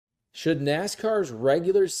Should NASCAR's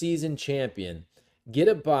regular season champion get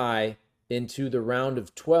a bye into the round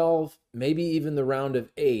of 12, maybe even the round of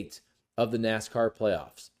 8 of the NASCAR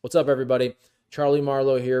playoffs? What's up, everybody? Charlie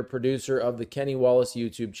Marlow here, producer of the Kenny Wallace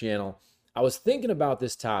YouTube channel. I was thinking about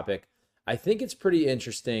this topic. I think it's pretty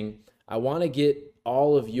interesting. I want to get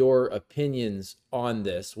all of your opinions on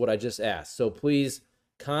this, what I just asked. So please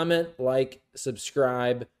comment, like,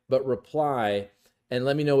 subscribe, but reply and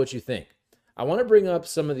let me know what you think. I want to bring up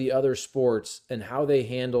some of the other sports and how they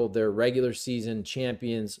handle their regular season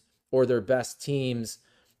champions or their best teams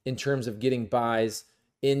in terms of getting buys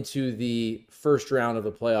into the first round of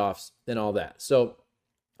the playoffs and all that. So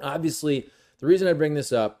obviously, the reason I bring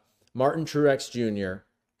this up, Martin Truex Jr.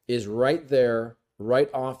 is right there, right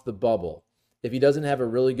off the bubble. If he doesn't have a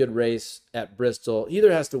really good race at Bristol, he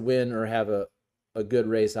either has to win or have a good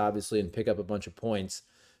race, obviously, and pick up a bunch of points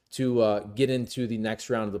to get into the next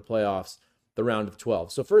round of the playoffs, the round of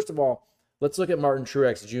 12. So first of all, let's look at Martin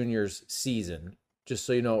Truex Jr.'s season, just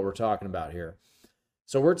so you know what we're talking about here.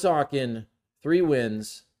 So we're talking 3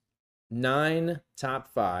 wins, 9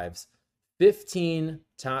 top 5s, 15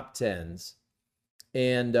 top 10s,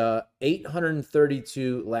 and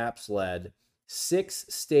 832 laps led, 6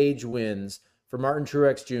 stage wins for Martin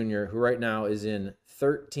Truex Jr., who right now is in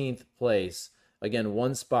 13th place. Again,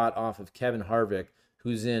 1 spot off of Kevin Harvick,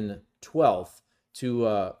 who's in 12th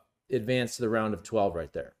to advance to the round of 12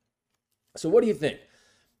 right there. So what do you think?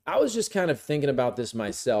 I was just kind of thinking about this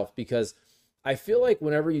myself because I feel like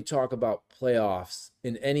whenever you talk about playoffs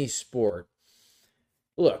in any sport,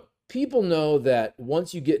 look, people know that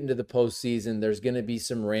once you get into the postseason, there's going to be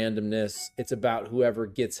some randomness. It's about whoever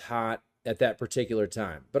gets hot at that particular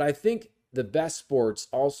time. But I think the best sports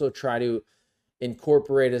also try to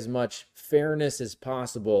incorporate as much fairness as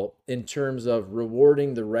possible in terms of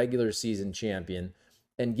rewarding the regular season champion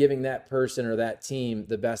and giving that person or that team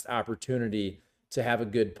the best opportunity to have a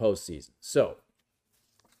good postseason. So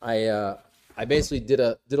I basically did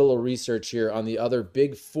a little research here on the other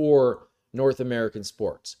big 4 North American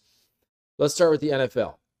sports. Let's start with the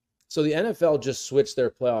NFL. So the NFL just switched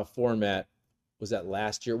their playoff format. Was that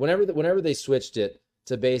last year? Whenever they switched it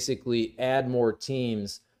to basically add more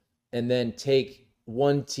teams and then take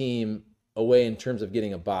one team away in terms of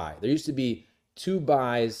getting a bye. There used to be 2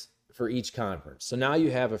 byes for each conference. So now you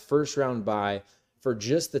have a first round bye for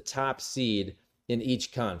just the top seed in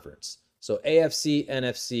each conference. So AFC,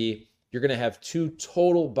 NFC, you're going to have 2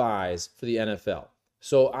 total byes for the NFL.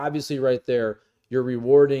 So obviously right there, you're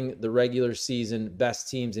rewarding the regular season best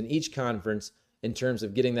teams in each conference in terms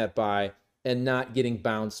of getting that bye and not getting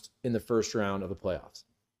bounced in the first round of the playoffs.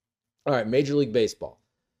 All right, Major League Baseball.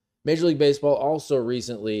 Major League Baseball also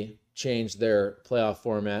recently changed their playoff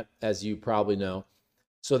format, as you probably know.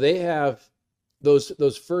 So they have those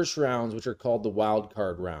first rounds, which are called the wild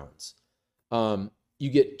card rounds. You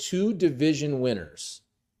get 2 division winners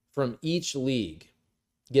from each league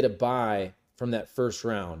get a bye from that first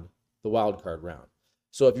round, the wild card round.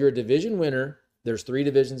 So if you're a division winner, there's 3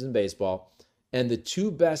 divisions in baseball, and the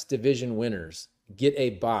 2 best division winners get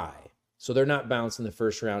a bye. So they're not bounced in the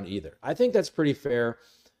first round either. I think that's pretty fair.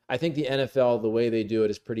 I think the NFL, the way they do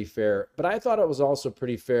it is pretty fair. But I thought it was also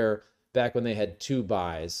pretty fair back when they had 2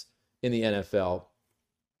 byes in the NFL.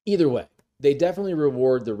 Either way, they definitely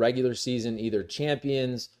reward the regular season, either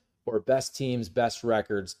champions or best teams, best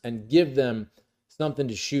records, and give them something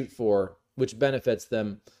to shoot for, which benefits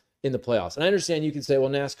them in the playoffs. And I understand you can say, well,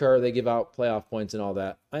 NASCAR, they give out playoff points and all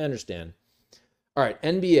that. I understand. All right,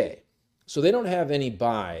 NBA. So they don't have any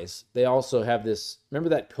byes. They also have this, remember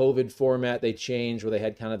that COVID format they changed where they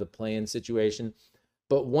had kind of the play-in situation?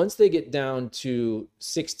 But once they get down to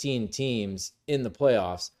 16 teams in the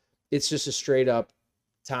playoffs, it's just a straight up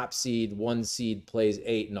top seed, 1 seed plays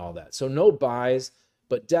 8 and all that. So no byes,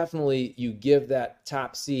 but definitely you give that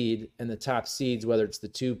top seed and the top seeds, whether it's the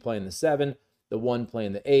 2 playing the 7, the 1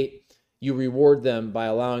 playing the 8, you reward them by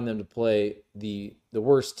allowing them to play the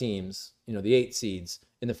worst teams, the 8 seeds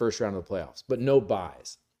in the first round of the playoffs, but no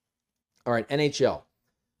byes. All right, NHL.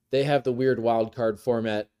 They have the weird wild card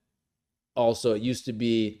format. Also, it used to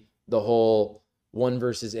be the whole 1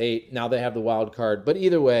 versus 8. Now they have the wild card. But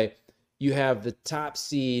either way, you have the top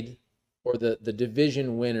seed or the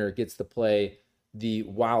division winner gets to play the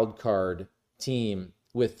wild card team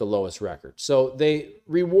with the lowest record. So they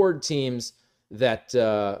reward teams that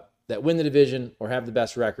win the division or have the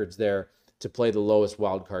best records there to play the lowest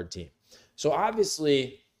wild card team. So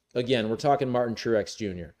obviously, again, we're talking Martin Truex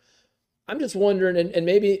Jr. I'm just wondering, and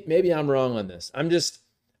maybe I'm wrong on this. I'm just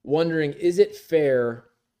wondering, is it fair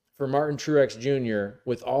for Martin Truex Jr.,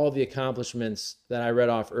 with all of the accomplishments that I read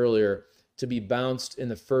off earlier, to be bounced in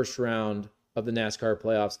the first round of the NASCAR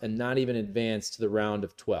playoffs and not even advance to the round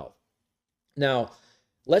of 12. Now,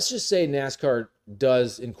 let's just say NASCAR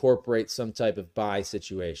does incorporate some type of bye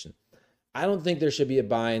situation. I don't think there should be a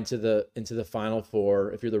bye into the Final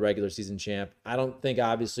Four if you're the regular season champ. I don't think,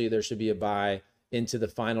 obviously, there should be a bye into the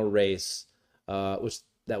final race, which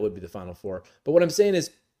that would be the Final Four. But what I'm saying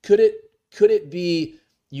is, could it be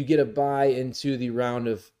you get a bye into the round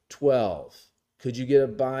of 12? Could you get a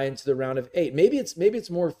bye into the round of 8? Maybe it's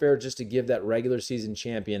more fair just to give that regular season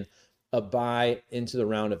champion a bye into the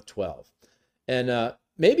round of 12. And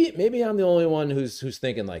maybe I'm the only one who's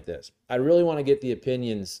thinking like this. I really want to get the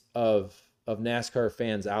opinions of NASCAR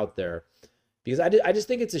fans out there, because I just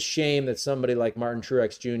think it's a shame that somebody like Martin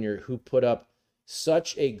Truex Jr., who put up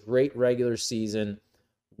such a great regular season,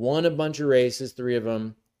 won a bunch of races, 3 of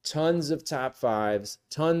them, tons of top 5s,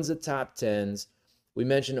 tons of top 10s. We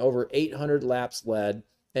mentioned over 800 laps led,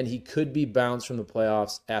 and he could be bounced from the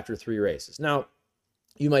playoffs after 3 races. Now,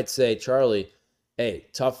 you might say, Charlie, hey,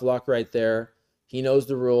 tough luck right there. He knows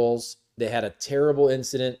the rules. They had a terrible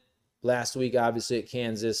incident last week, obviously, at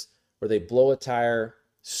Kansas, where they blow a tire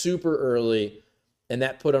super early, and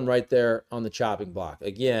that put him right there on the chopping block.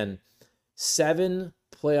 Again, 7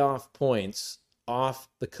 playoff points off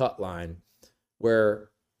the cut line, where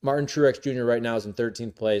Martin Truex Jr. right now is in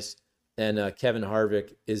 13th place, and Kevin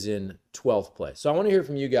Harvick is in 12th place. So I want to hear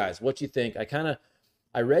from you guys what you think.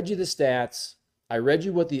 I read you the stats. I read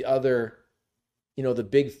you what the other, the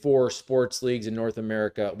big 4 sports leagues in North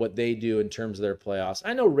America, what they do in terms of their playoffs.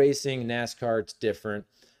 I know racing, NASCAR, it's different.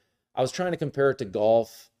 I was trying to compare it to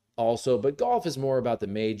golf also, but golf is more about the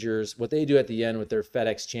majors, what they do at the end with their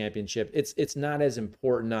FedEx Championship. It's not as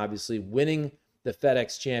important, obviously. Winning the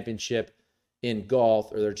FedEx Championship in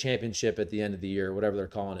golf, or their championship at the end of the year, whatever they're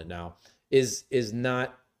calling it now, is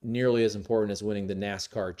not nearly as important as winning the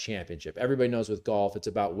NASCAR Championship. Everybody knows with golf, it's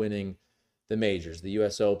about winning the majors, the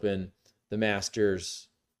U.S. Open, the Masters,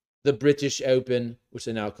 the British Open, which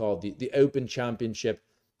they now call the Open Championship,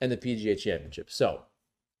 and the PGA Championship. So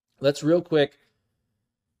let's read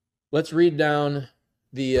down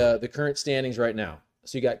the current standings right now.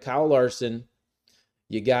 So you got Kyle Larson,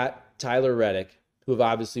 you got Tyler Reddick, who have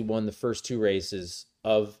obviously won the first 2 races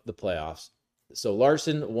of the playoffs. So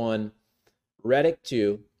Larson 1, Reddick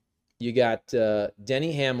 2. You got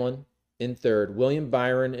Denny Hamlin in 3rd, William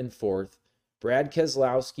Byron in 4th, Brad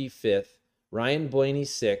Keselowski 5th, Ryan Blaney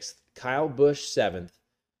 6th, Kyle Busch 7th,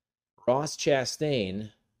 Ross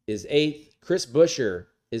Chastain is 8th, Chris Buescher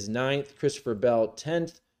is 9th, Christopher Bell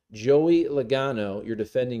 10th, Joey Logano, your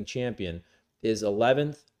defending champion, is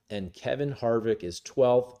 11th, and Kevin Harvick is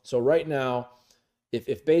 12th. So right now,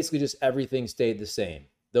 if basically just everything stayed the same,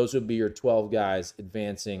 those would be your 12 guys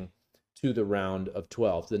advancing to the round of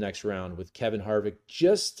 12, the next round, with Kevin Harvick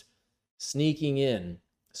just squeaking in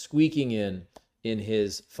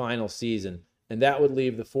his final season. And that would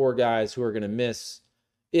leave the 4 guys who are going to miss,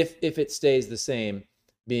 if it stays the same,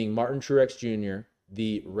 being Martin Truex Jr.,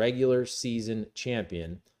 the regular season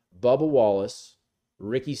champion, Bubba Wallace,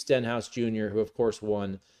 Ricky Stenhouse Jr., who of course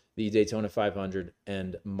won the Daytona 500,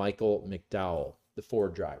 and Michael McDowell, the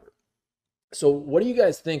Ford driver. So what do you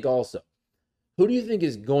guys think also? Who do you think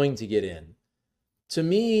is going to get in? To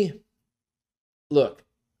me, look,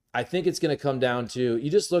 I think it's going to come down to, you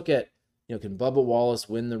just look at, can Bubba Wallace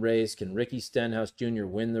win the race? Can Ricky Stenhouse Jr.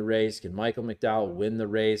 win the race? Can Michael McDowell win the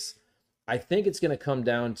race? I think it's going to come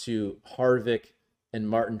down to Harvick and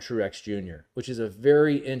Martin Truex Jr., which is a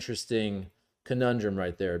very interesting conundrum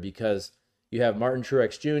right there, because you have Martin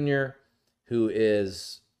Truex Jr., who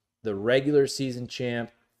is the regular season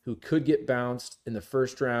champ, who could get bounced in the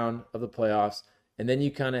first round of the playoffs, and then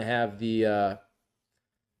you kind of have the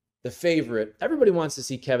favorite. Everybody wants to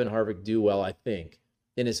see Kevin Harvick do well, I think,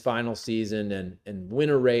 in his final season and win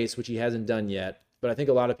a race, which he hasn't done yet. But I think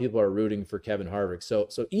a lot of people are rooting for Kevin Harvick. So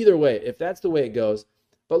either way, if that's the way it goes,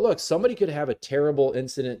 but look, somebody could have a terrible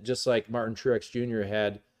incident just like Martin Truex Jr.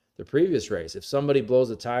 had the previous race. If somebody blows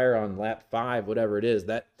a tire on lap 5, whatever it is,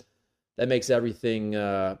 that makes everything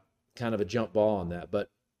kind of a jump ball on that. But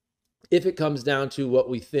if it comes down to what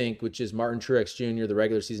we think, which is Martin Truex Jr., the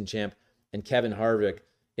regular season champ, and Kevin Harvick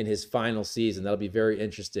in his final season, that'll be very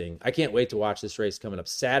interesting. I can't wait to watch this race coming up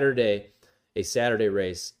Saturday, a Saturday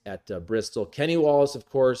race at Bristol. Kenny Wallace, of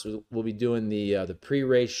course, will be doing the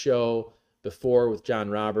pre-race show before with John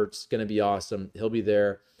Roberts. Going to be awesome. He'll be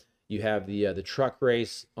there. You have the truck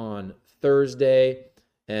race on Thursday.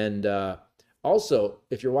 And also,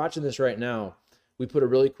 if you're watching this right now, we put a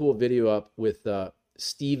really cool video up with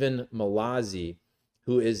Stephen Malazzi,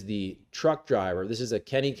 who is the truck driver. This is a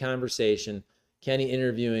Kenny conversation. Kenny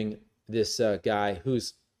interviewing this guy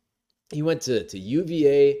he went to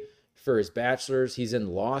UVA for his bachelor's. He's in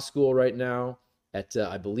law school right now at,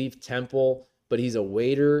 I believe, Temple, but he's a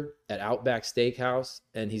waiter at Outback Steakhouse,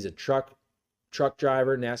 and he's a truck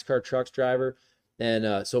driver, NASCAR trucks driver.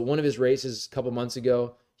 And so one of his races a couple months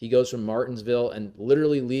ago, he goes from Martinsville and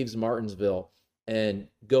literally leaves Martinsville and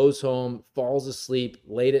goes home, falls asleep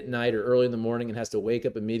late at night or early in the morning, and has to wake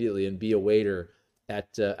up immediately and be a waiter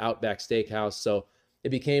at Outback Steakhouse. So it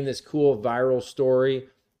became this cool viral story.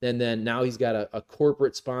 And then now he's got a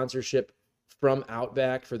corporate sponsorship from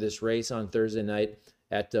Outback for this race on Thursday night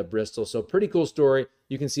at Bristol. So pretty cool story.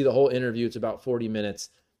 You can see the whole interview. It's about 40 minutes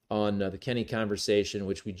on the Kenny Conversation,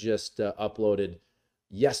 which we just uploaded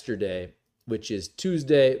yesterday, which is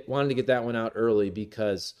Tuesday. Wanted to get that one out early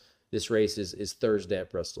because this race is Thursday at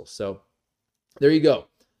Bristol. So there you go.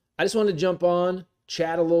 I just wanted to jump on,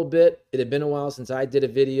 chat a little bit. It had been a while since I did a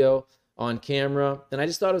video on camera, and I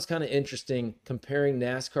just thought it was kind of interesting comparing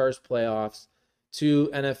NASCAR's playoffs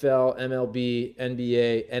to NFL, MLB,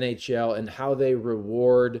 NBA, NHL, and how they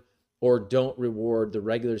reward or don't reward the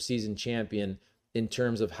regular season champion in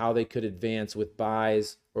terms of how they could advance with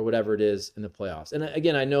buys or whatever it is in the playoffs. And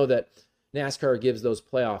again, I know that NASCAR gives those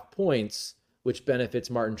playoff points, which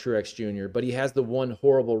benefits Martin Truex Jr., but he has the one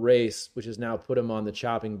horrible race, which has now put him on the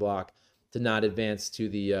chopping block to not advance to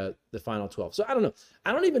the final 12. So I don't know.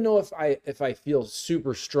 I don't even know if I feel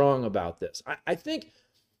super strong about this. I think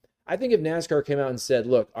if NASCAR came out and said,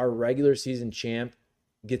 look, our regular season champ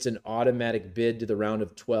gets an automatic bid to the round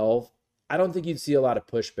of 12, I don't think you'd see a lot of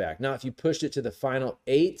pushback. Now, if you pushed it to the final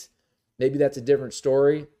 8, maybe that's a different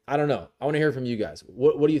story. I don't know. I want to hear from you guys.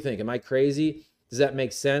 What do you think? Am I crazy? Does that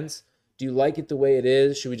make sense? Do you like it the way it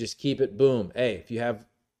is? Should we just keep it? Boom. Hey, if you have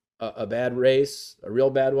a bad race, a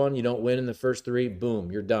real bad one, you don't win in the first 3,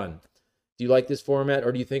 boom, you're done. Do you like this format,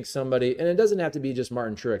 or do you think somebody, and it doesn't have to be just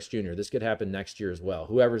Martin Truex Jr., this could happen next year as well.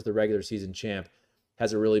 Whoever's the regular season champ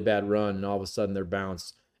has a really bad run, and all of a sudden they're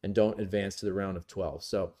bounced and don't advance to the round of 12.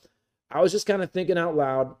 So I was just kind of thinking out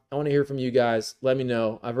loud. I want to hear from you guys. Let me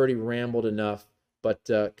know. I've already rambled enough, but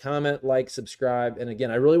comment, like, subscribe. And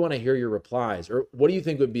again, I really want to hear your replies. Or what do you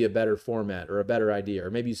think would be a better format or a better idea?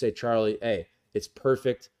 Or maybe you say, Charlie, hey, it's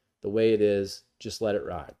perfect the way it is. Just let it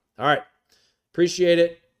ride. All right. Appreciate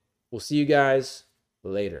it. We'll see you guys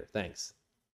later. Thanks.